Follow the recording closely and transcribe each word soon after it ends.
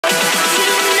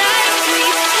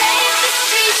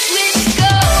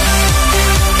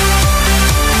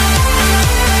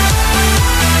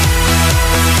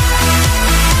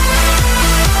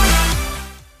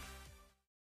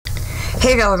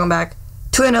Hey guys, welcome back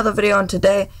to another video, and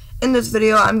today, in this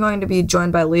video, I'm going to be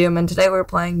joined by Liam, and today we're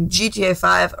playing GTA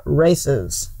 5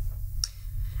 Races.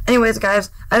 Anyways, guys,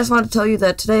 I just wanted to tell you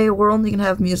that today we're only going to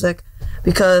have music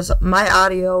because my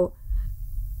audio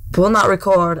will not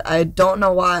record. I don't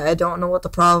know why. I don't know what the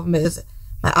problem is.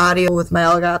 My audio with my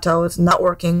Elgato is not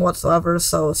working whatsoever,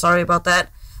 so sorry about that,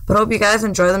 but hope you guys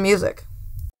enjoy the music.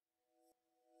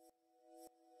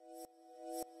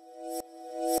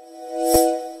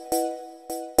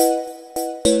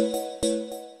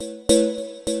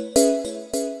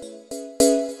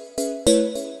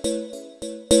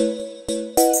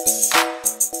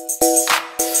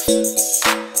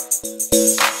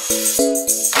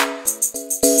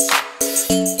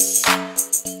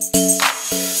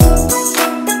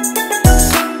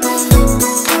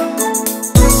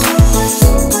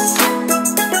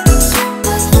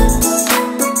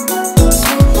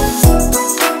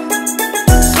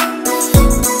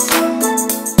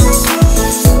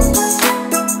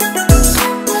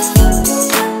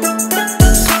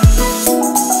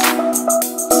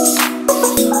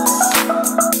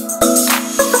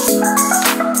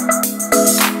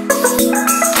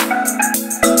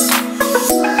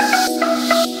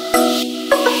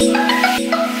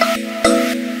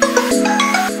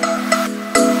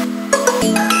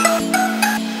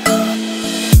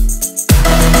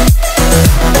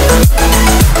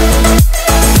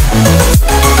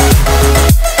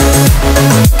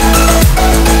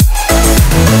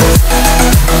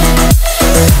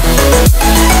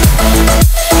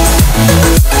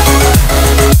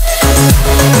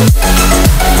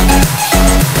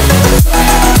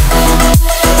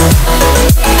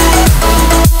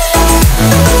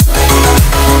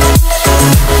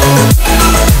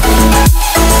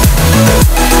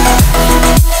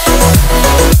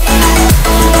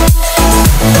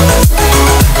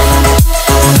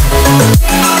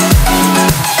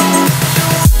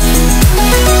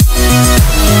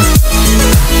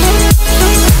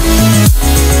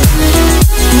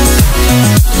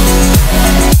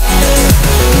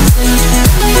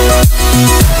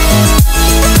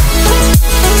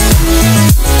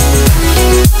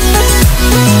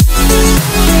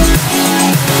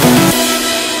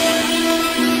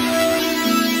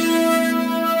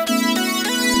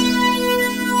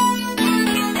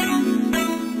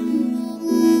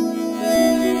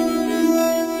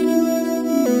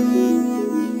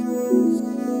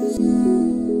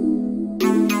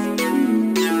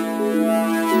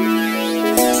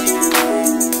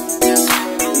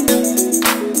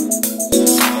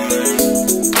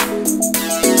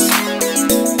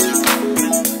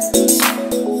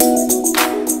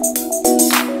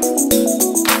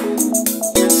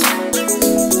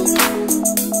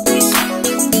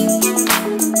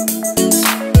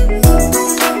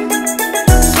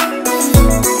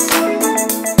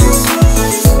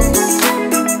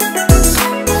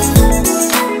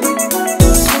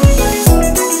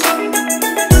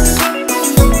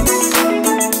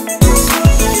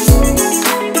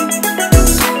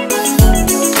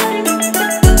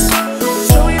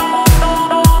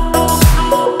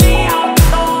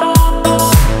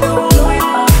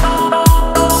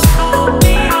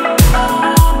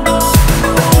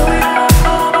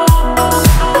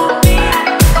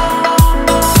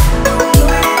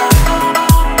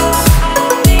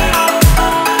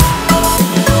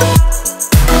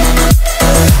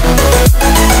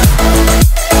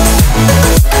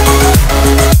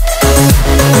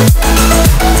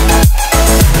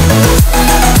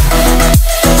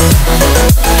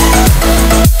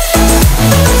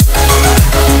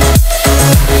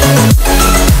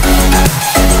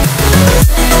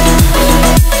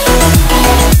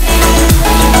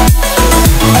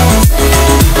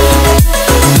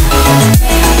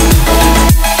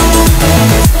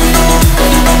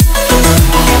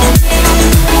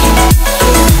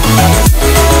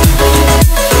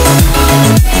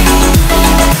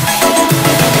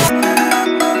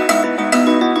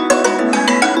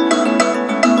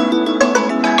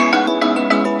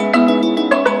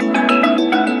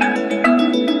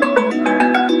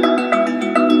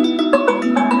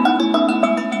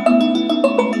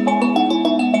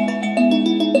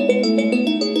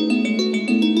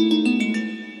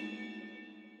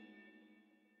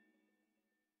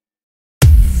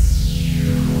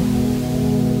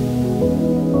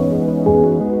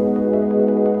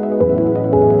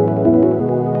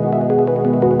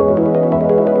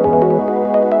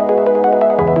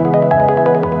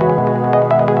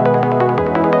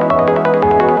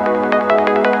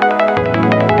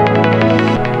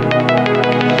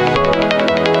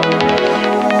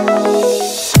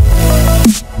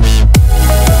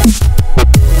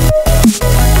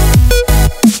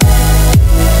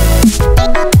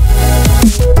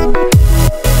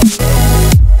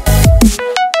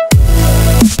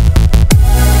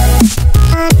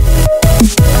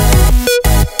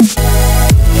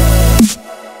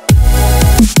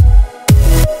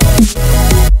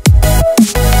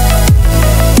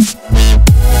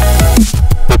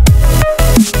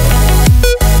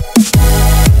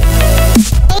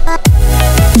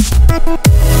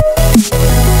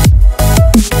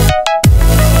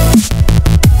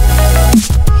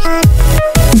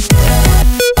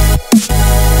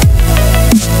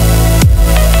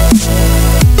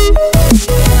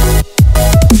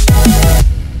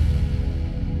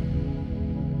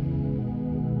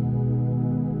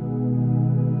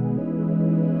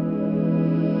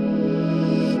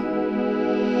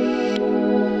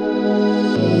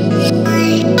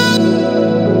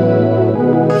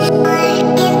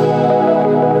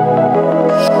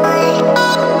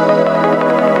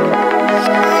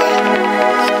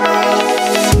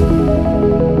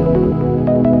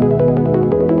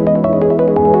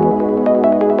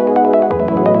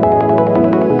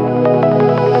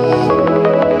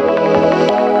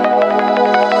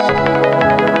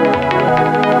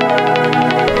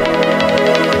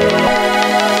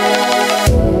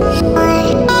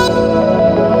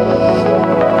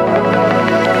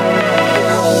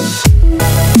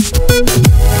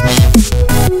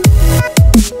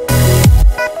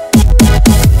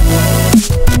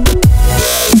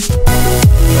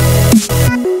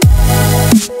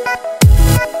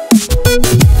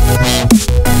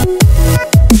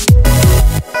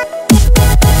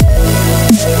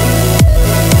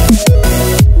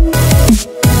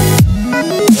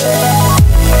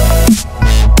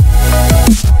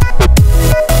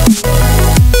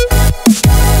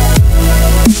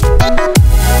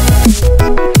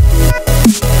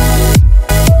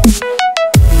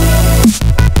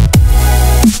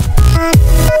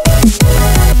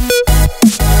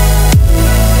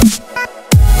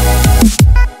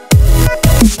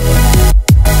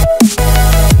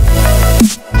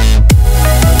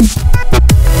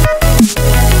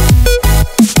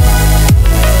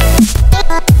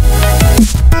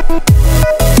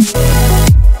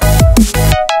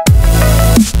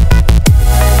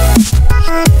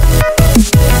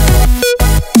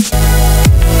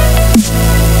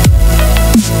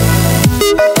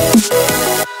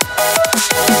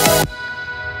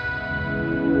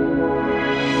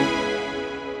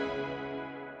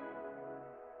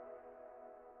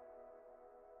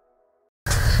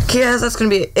 Okay guys, that's going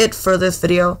to be it for this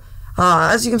video.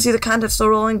 As you can see, the content's still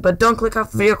rolling, but don't click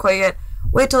off the video quite yet.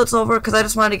 Wait till it's over, because I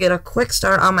just wanted to get a quick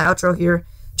start on my outro here,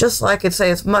 just so I could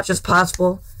say as much as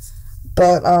possible.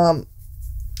 But,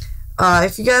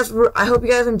 if you guys I hope you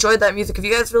guys enjoyed that music. If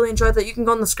you guys really enjoyed that, you can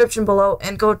go in the description below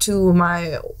and go to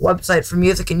my website for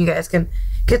music, and you guys can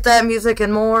get that music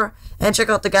and more, and check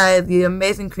out the guy, the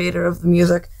amazing creator of the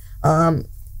music. I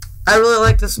really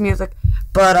like this music,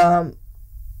 but,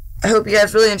 I hope you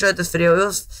guys really enjoyed this video. It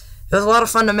was a lot of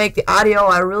fun to make. The audio,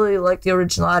 I really liked the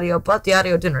original audio, but the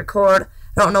audio didn't record.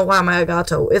 I don't know why my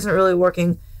Elgato isn't really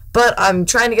working, but I'm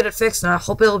trying to get it fixed, and I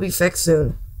hope it'll be fixed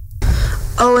soon.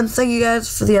 Oh, and thank you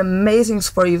guys for the amazing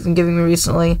support you've been giving me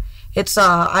recently. It's,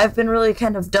 I've been really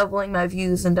kind of doubling my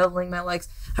views and doubling my likes.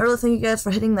 I really thank you guys for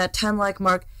hitting that 10 like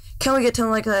mark. Can we get 10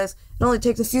 likes, guys? It only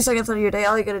takes a few seconds out of your day.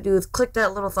 All you gotta do is click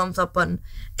that little thumbs up button,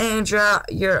 and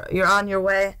you're on your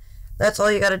way. That's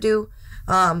all you gotta do.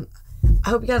 I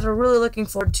hope you guys are really looking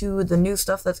forward to the new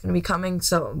stuff that's gonna be coming.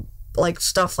 So, like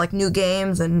stuff like new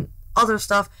games and other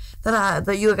stuff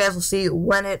that you guys will see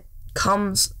when it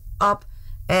comes up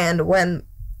and when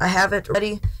I have it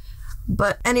ready.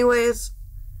 But anyways,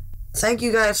 thank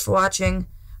you guys for watching.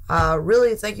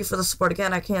 Really, thank you for the support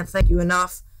again. I can't thank you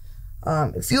enough.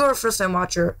 If you are a first-time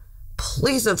watcher,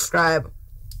 please subscribe.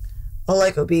 A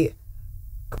like would be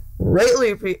greatly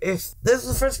if this is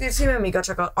the first video you've seen of me, go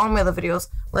check out all my other videos.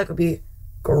 Like would be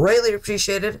greatly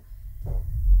appreciated.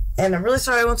 And I'm really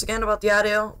sorry once again about the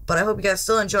audio, but I hope you guys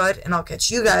still enjoyed, and I'll catch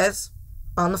you guys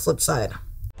on the flip side.